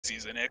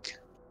Easy, Nick.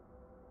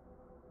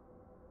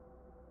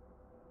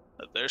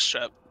 There's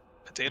trap.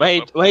 Potato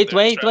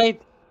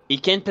Wait. He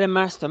can't play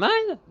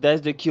Mastermind?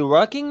 That's the Q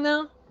rocking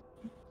now?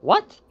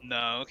 What?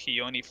 No,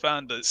 he only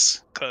found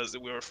us because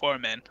we were 4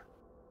 men,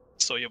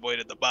 so he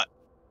avoided the bot.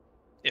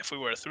 If we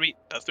were a three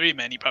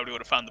man, he probably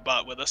would have found the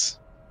bot with us.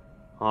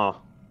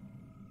 Oh.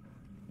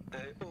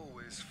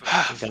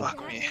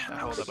 Fuck me. I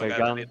hold up. I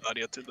gotta relay the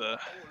audio to the.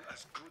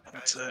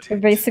 That's it. We're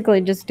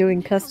basically just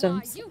doing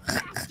customs.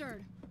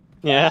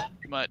 Yeah.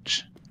 Pretty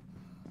much.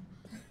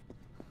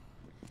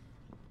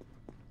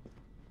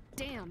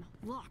 Damn,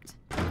 locked.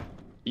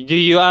 Do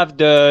you have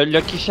the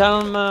Lucky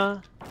Charm,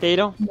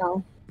 Tato?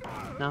 No.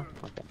 No?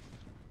 Okay.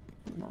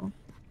 No.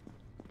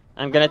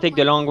 I'm gonna take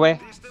the long way.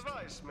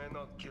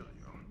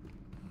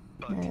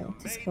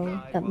 Just go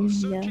with that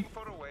Mia.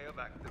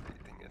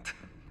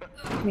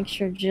 Make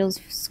sure Jill's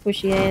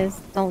squishy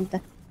ass don't.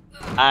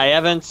 I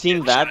haven't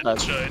seen that,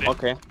 but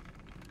okay.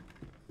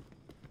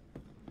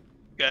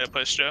 Gotta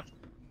push, Joe.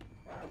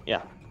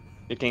 Yeah.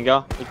 You can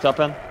go. It's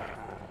open.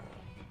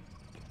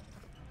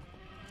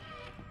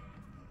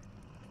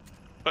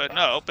 But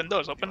no, open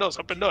doors. Okay.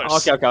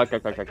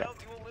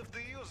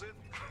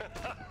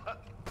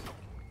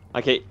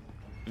 Okay.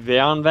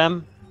 They're on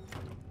them.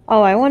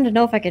 Oh, I wanted to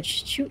know if I could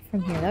shoot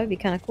from here. That would be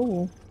kind of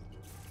cool.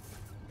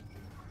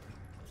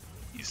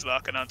 He's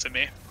locking onto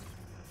me.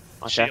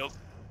 Okay. Shield.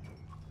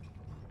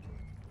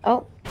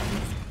 Oh.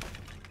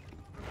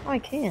 Oh, I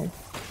can.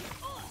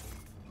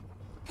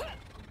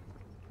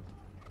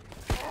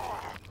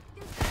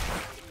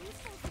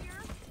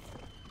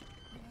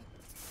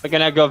 We're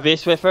gonna go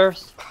this way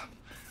first.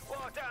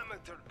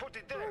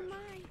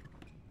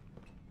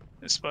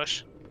 This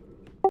push.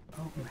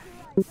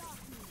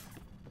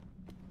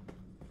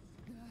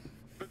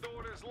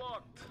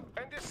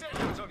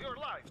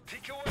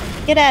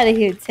 Get out of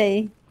here,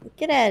 Tay.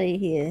 Get out of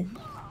here.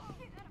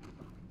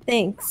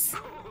 Thanks.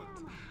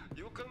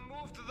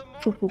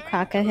 Poo poo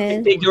caca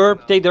head. Take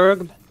the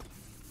herb.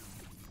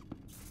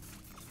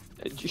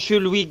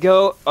 Should we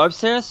go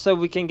upstairs so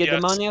we can get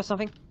the money or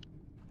something?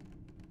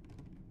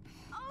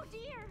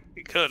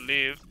 We could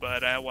leave,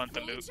 but I want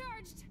the loot.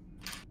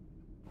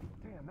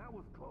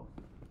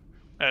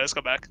 Alright, let's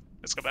go back.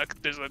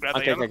 There's a grab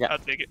the yellow. Okay. I'll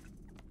take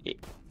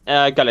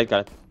it. Got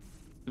it.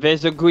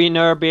 There's a green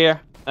herb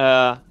here,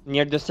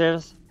 near the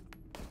stairs.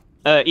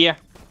 Here.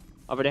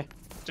 Over there.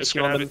 Just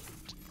grab it.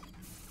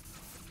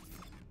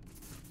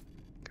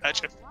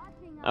 Gotcha.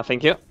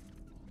 Thank you.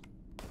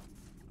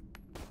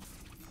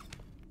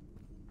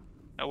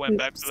 I went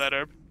back to that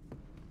herb.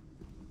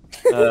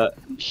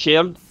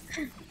 Shield.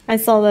 I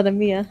saw that,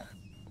 Amia.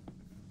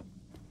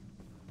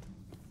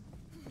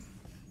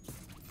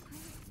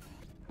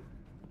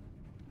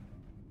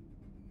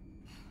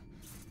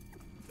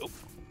 Nope.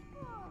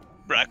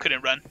 Bro, I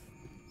couldn't run.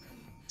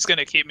 It's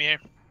gonna keep me here.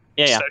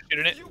 Yeah. Start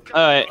shooting it.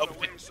 Alright.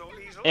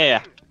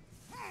 Yeah.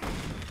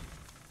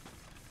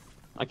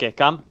 Okay,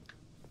 come.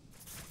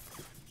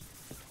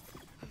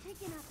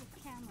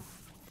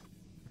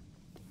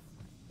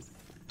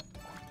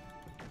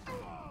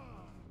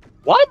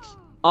 What?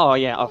 Oh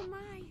yeah. Oh,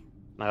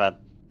 my bad.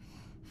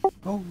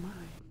 Oh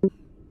my.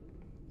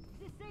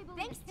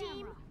 Thanks,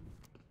 team.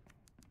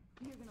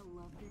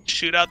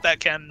 Shoot out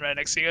that cannon right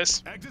next to you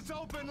guys.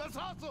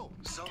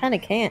 Kinda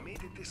can't.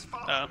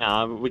 Oh.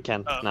 No, we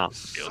can't. No.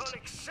 Shield.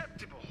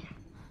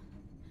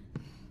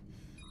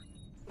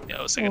 Yeah,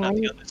 I was thinking not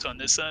to get this on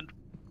this end.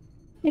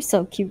 You're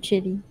so cute,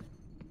 Chitty.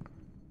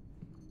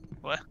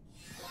 What?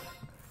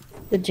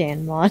 The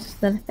Jan mod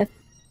that I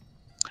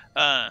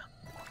have.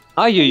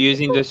 Are you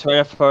using the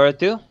Sawyer for her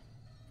too?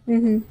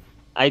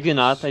 I do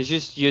not. I'm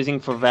just using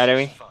for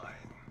Valerie.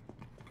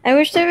 I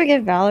wish they would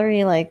give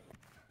Valerie like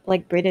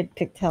braided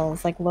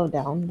pigtails, like low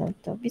down.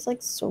 That'd be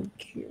like so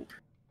cute.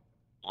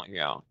 Oh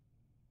yeah.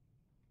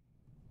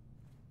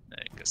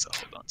 I guess I'll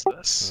hold on to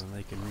this. So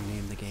they can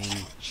rename the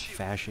game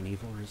Fashion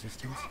Evil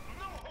Resistance.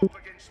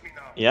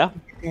 Yeah.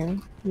 Yeah,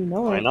 you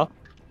know Why it. not?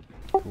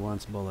 Who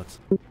wants bullets?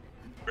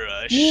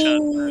 Bruh,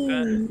 shut my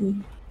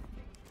gun.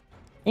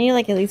 And you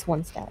like at least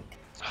one stack.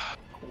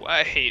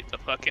 I hate the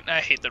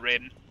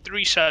Raiden.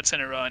 3 shots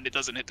in a row and it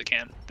doesn't hit the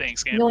can.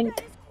 Thanks, game.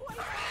 Yoink.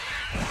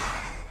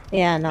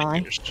 Yeah, no,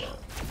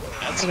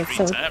 That's I free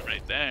get so- time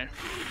right there.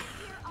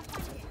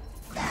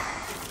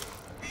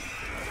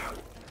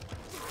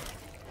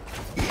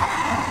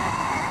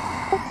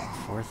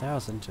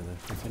 $4,000 to the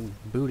freaking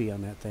booty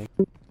on that thing.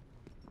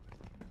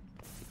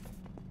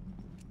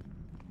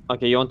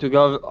 Okay, you want to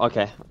go?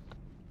 Okay.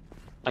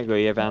 I go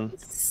here, Van.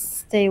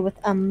 Stay with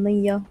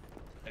Amia.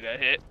 I got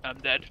hit. I'm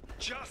dead.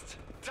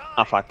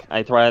 Ah, fuck.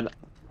 I tried.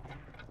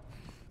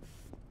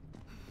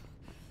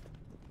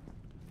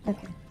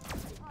 Okay.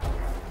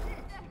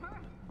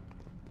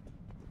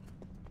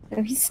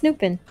 Oh, he's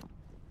snooping.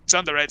 He's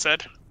on the right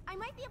side. I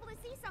might be able to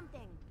see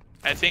something.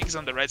 I think he's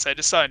on the right side. I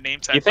just saw a name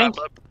tag You think?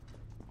 pop up.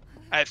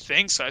 I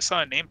think so. I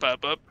saw a name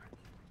pop up.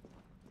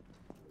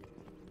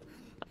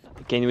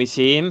 Can we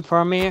see him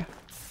from here?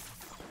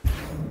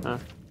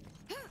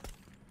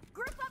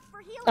 Group up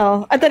for healing.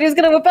 Oh, I thought he was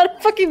gonna whip out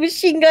a fucking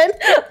machine gun.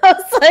 I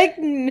was like,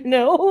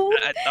 no.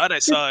 I thought I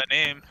saw a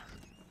name,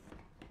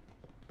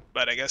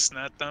 but I guess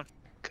not. Though,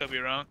 could be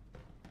wrong.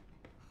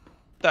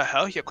 The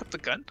hell? He equipped the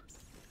gun?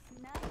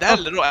 That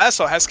little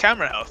asshole has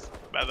camera health,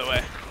 by the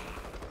way.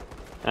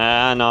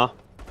 No.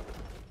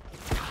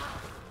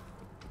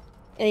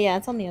 Yeah,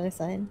 it's on the other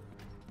side.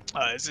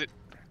 Is it?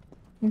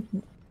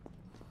 Mhm.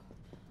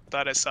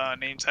 Thought I saw a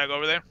name tag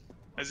over there.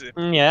 Is it?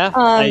 Yeah,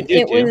 I do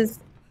It too. was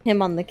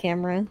him on the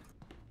camera.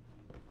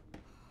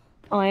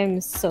 Oh,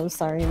 I'm so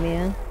sorry,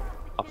 Mia.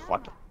 Oh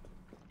fuck.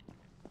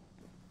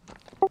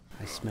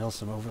 I smell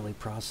some overly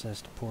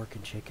processed pork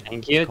and chicken.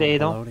 Thank It's you, called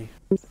Dado. bologna.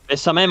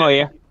 There's some ammo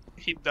here.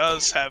 He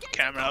does have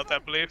camera health, I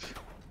believe.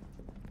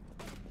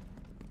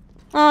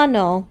 Oh,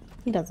 no.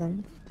 He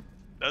doesn't.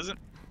 Doesn't?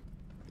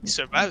 He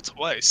survived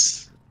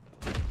twice.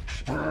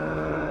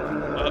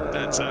 Oh,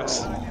 that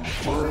sucks.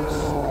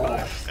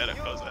 Gotta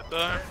close that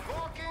door.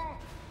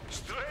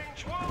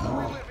 Strange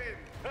world we live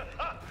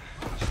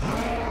in.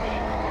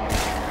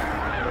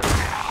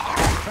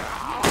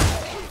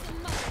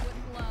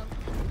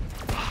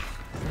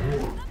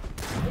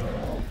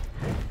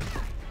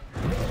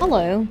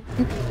 Hello.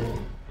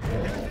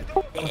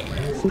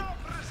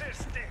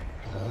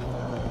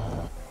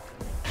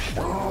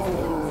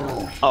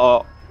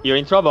 Uh-oh, you're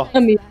in trouble. I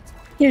mean,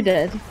 you're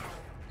dead.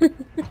 I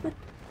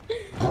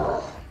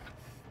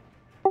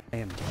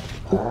am dead.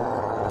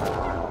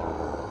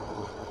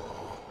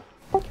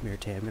 Come here,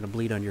 Tay. I'm gonna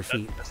bleed on your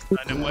feet.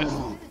 Run him with.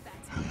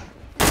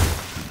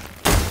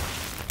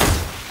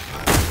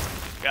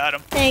 Got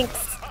him.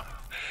 Thanks.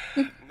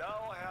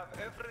 Now I have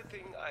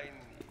everything I need.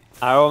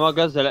 I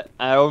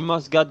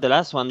almost got the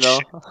last one though.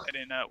 Shit, I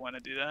did not want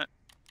to do that.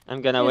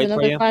 I'm gonna There's wait for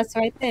another you. class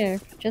right there,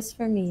 just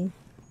for me.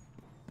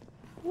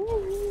 We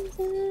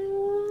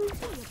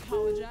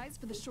apologize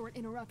for the short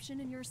interruption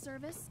in your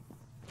service.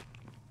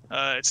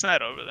 It's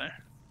not over there.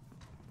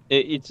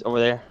 It's over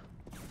there.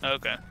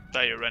 Okay.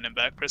 Thought you were running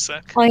back for a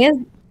sec. Oh,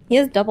 he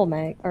has double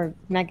mag or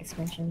mag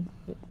expansion.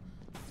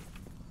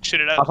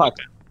 Shoot it Oh out. fuck.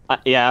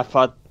 Yeah, I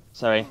thought.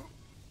 Sorry.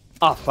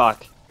 Oh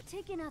fuck.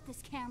 Taking out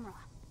this camera.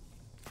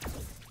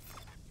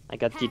 I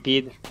got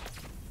TP'd.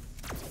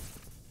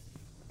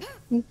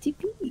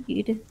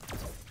 Indeed.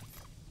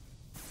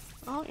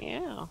 Oh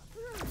yeah.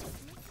 Makes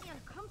me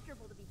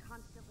uncomfortable to be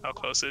constantly How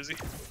close is he?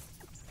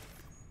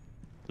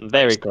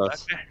 Very Still back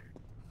close. there?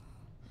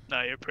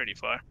 No, you're pretty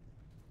far.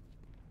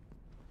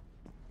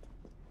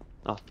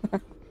 Oh.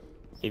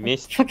 He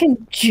missed.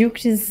 Fucking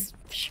juked his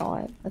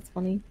shot. That's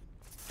funny.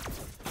 Stop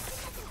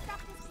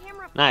this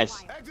camera for a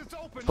Nice. while. Exits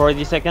open.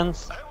 40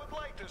 seconds. I would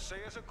like to say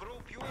as a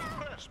group you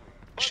impress me.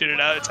 But Shoot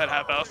it out, it's at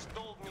half health.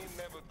 told me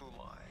never to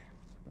lie.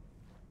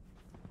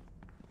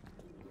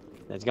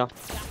 Let's go.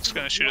 Just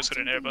gonna shoot us with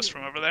an airbus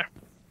from over there.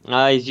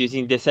 He's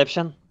using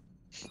deception.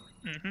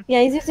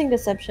 Yeah, he's using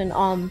deception.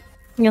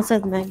 He also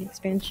has mag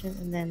expansion,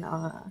 and then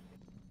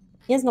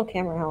he has no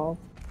camera health.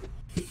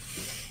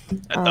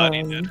 I thought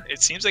he did.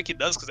 It seems like he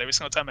does because every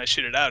single time I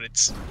shoot it out,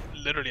 it's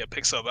literally a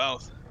pixel of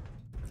health.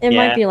 It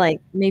Yeah. might be like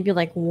maybe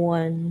like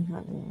one. I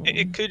don't know.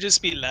 It could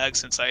just be lag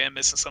since I am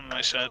missing some of my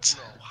shots.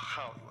 Know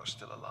how you are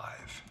still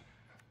alive.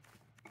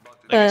 But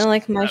But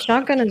like my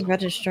shotgun is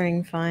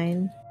registering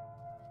fine.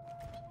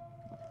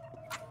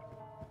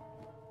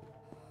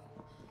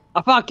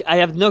 Oh fuck! I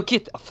have no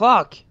kit. Oh,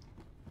 fuck.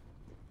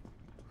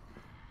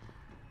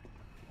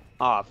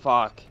 Oh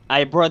fuck!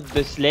 I brought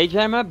the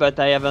sledgehammer, but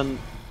I haven't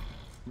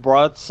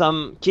brought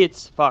some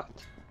kits.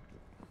 Fucked.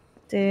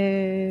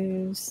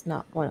 There's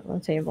not one on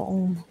the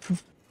table.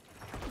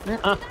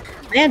 Ah.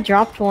 I had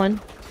dropped one.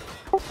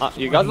 Oh,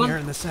 you got Here one?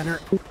 in the center.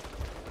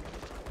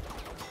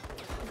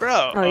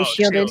 Bro, Oh, he's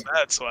shielded. shield,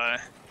 that's why.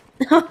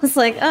 I was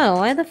like, oh,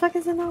 why the fuck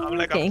is it not I'm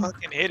like, I'm working?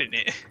 fucking hitting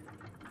it.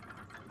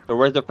 So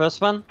where's the first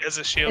one? There's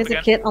a shield There's a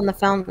again. kit on the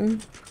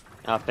fountain.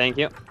 Oh, thank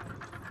you.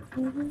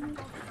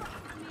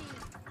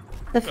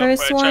 The for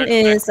first it, one charge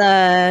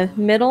back. is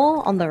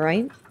middle on the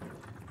right.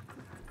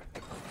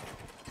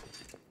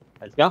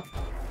 Let's go. Not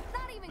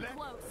even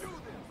close.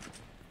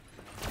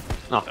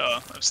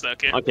 Oh, I'm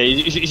stuck here. Okay,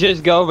 you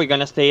just go. We're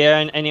gonna stay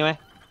here anyway.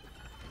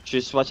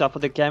 Just watch out for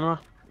the camera.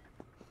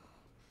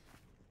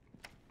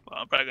 Well,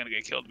 I'm probably gonna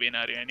get killed being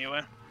out here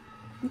anyway.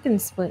 You can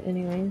split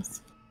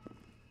anyways.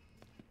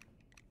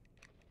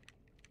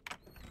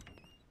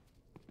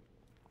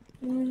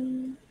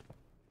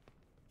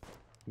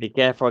 Be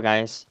careful,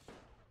 guys.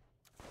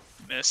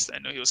 Missed. I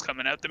knew he was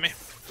coming after me.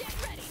 Get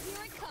ready.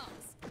 Here it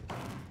comes.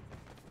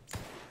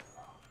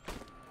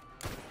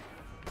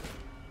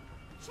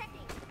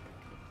 Checking.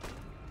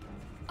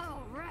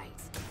 All right.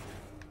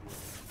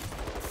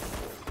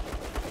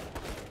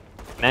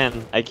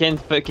 Man, I can't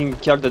fucking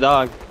kill the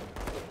dog.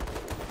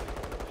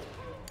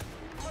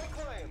 my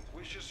client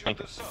wishes you Thank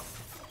the you. sun.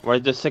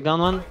 Where's the second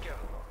one?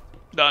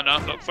 No,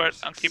 look for it.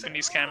 I'm keeping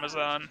these cameras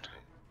on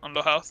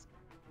low health.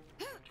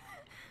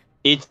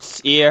 It's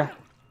here.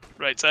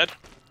 Right side.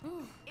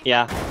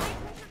 Yeah. If I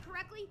pressure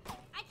correctly,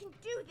 I can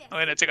do this. I'm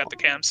gonna take out the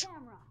cams.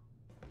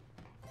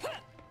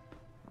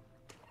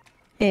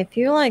 Hey, if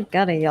you like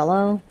got a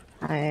yellow,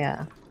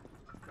 I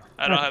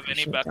I don't I'd have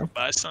any, appreciate but I that. could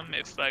buy some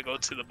if I go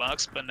to the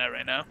box, but not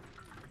right now.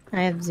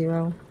 I have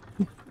 0.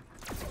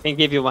 Can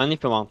give you one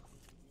if you want.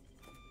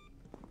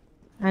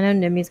 I know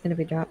Nimi's gonna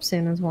be dropped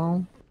soon as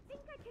well.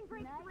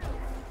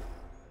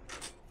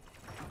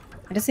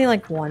 I just need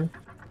like 1.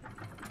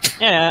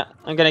 Yeah,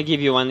 I'm gonna give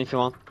you one if you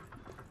want.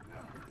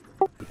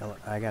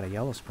 I got a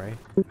yellow spray.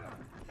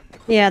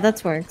 Yeah,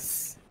 that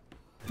works.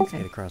 Let's get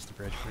Okay. across the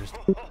bridge first.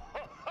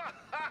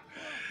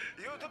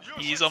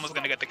 He's almost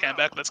gonna get the can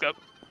back. Let's go.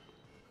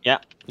 Yeah,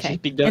 Okay.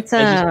 just picked up. It's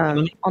I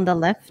just- on the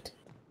left.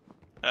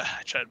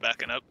 I tried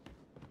backing up.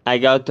 I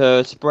got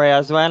the spray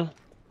as well.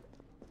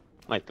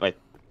 Wait. Okay,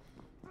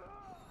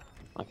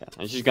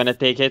 I'm just gonna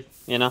take it,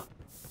 you know.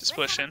 Just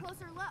push in.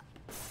 Closer look.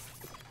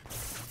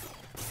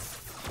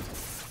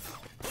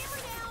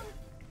 Hammer down.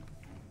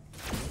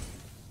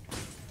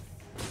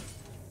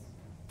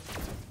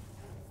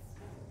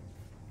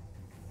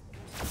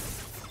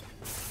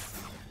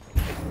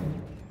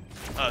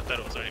 Oh, I thought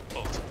it was already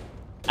pulled.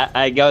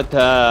 I got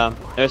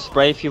a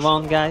spray if you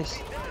want, guys.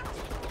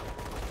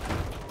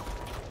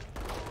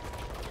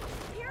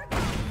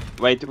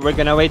 Wait, we're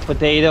gonna wait for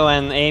Tato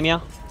and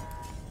Amia.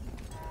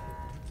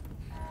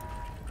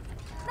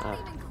 Not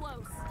even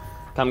close.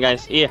 Come,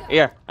 guys.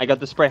 Here. I got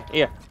the spray.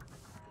 Here.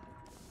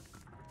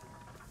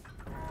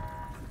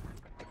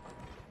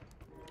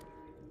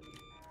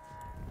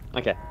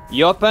 Okay.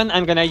 You open.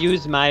 I'm gonna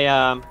use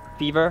my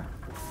fever.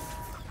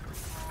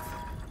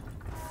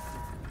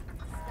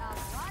 Stop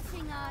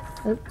watching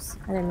us. Oops,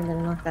 I didn't mean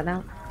to knock that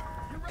out.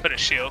 Put a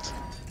shield.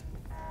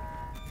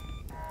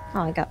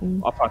 Oh, I got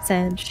Oh, fuck.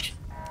 Sedge.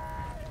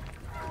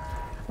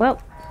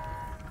 Well,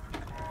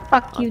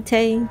 fuck you,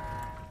 Tay.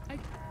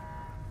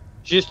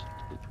 Just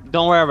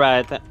don't worry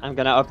about it. I'm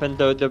gonna open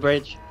the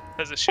bridge.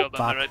 There's a shield on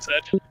Fuck. the right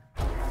side.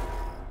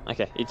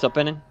 Okay, it's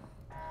opening.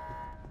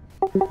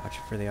 Watch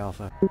for the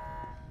alpha.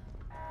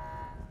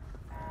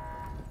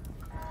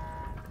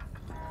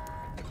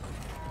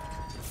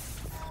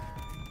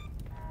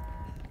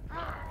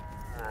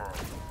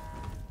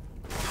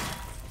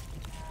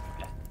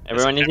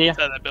 Everyone is There's a camera here.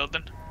 inside that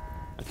building.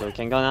 Okay, we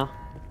can go now.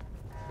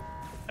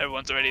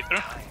 Everyone's already through.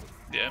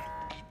 Yeah.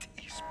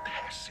 It is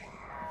passing.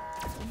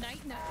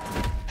 Night night.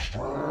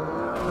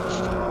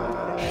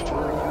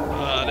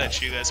 I'll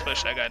let you guys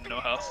push. I got no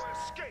health.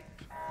 Escape.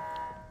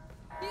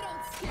 You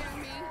don't scare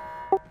me.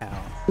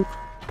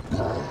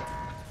 Ow.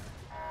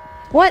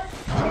 What?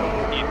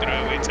 You threw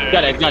it way too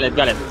Got early.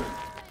 it.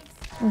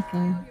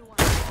 Okay.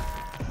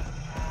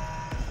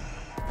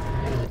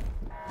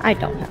 I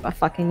don't have a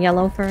fucking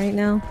yellow for right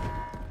now.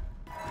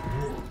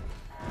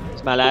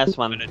 It's my last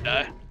I'm one. gonna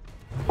die.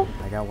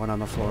 I got one on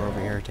the floor over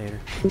here, Tater.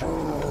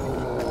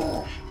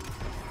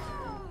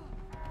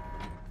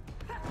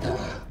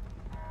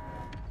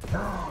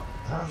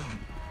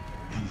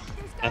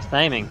 Nice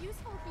timing.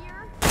 Useful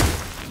here.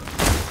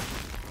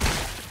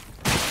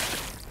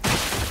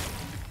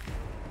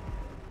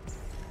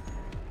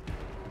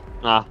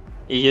 Ah,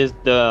 he used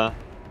the.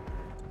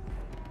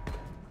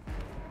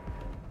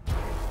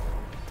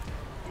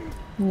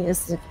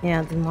 Yes,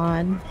 yeah, the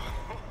mod.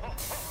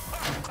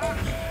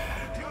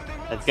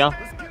 Let's go.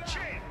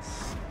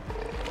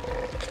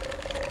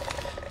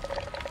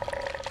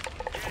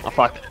 Oh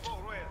fuck.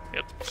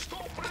 Yep.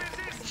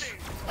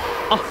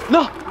 Oh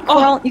no! Oh!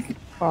 Crawl, you can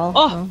crawl.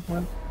 Oh.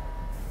 Well.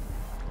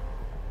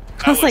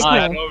 I was like,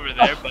 not no. over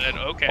there, but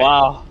okay.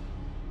 Wow,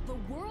 The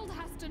world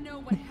has to know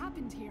what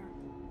happened here.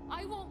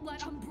 I won't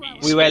let Umbrella. we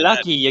were Swear that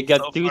lucky. You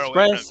got so 2 far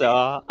away from sprays,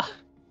 so.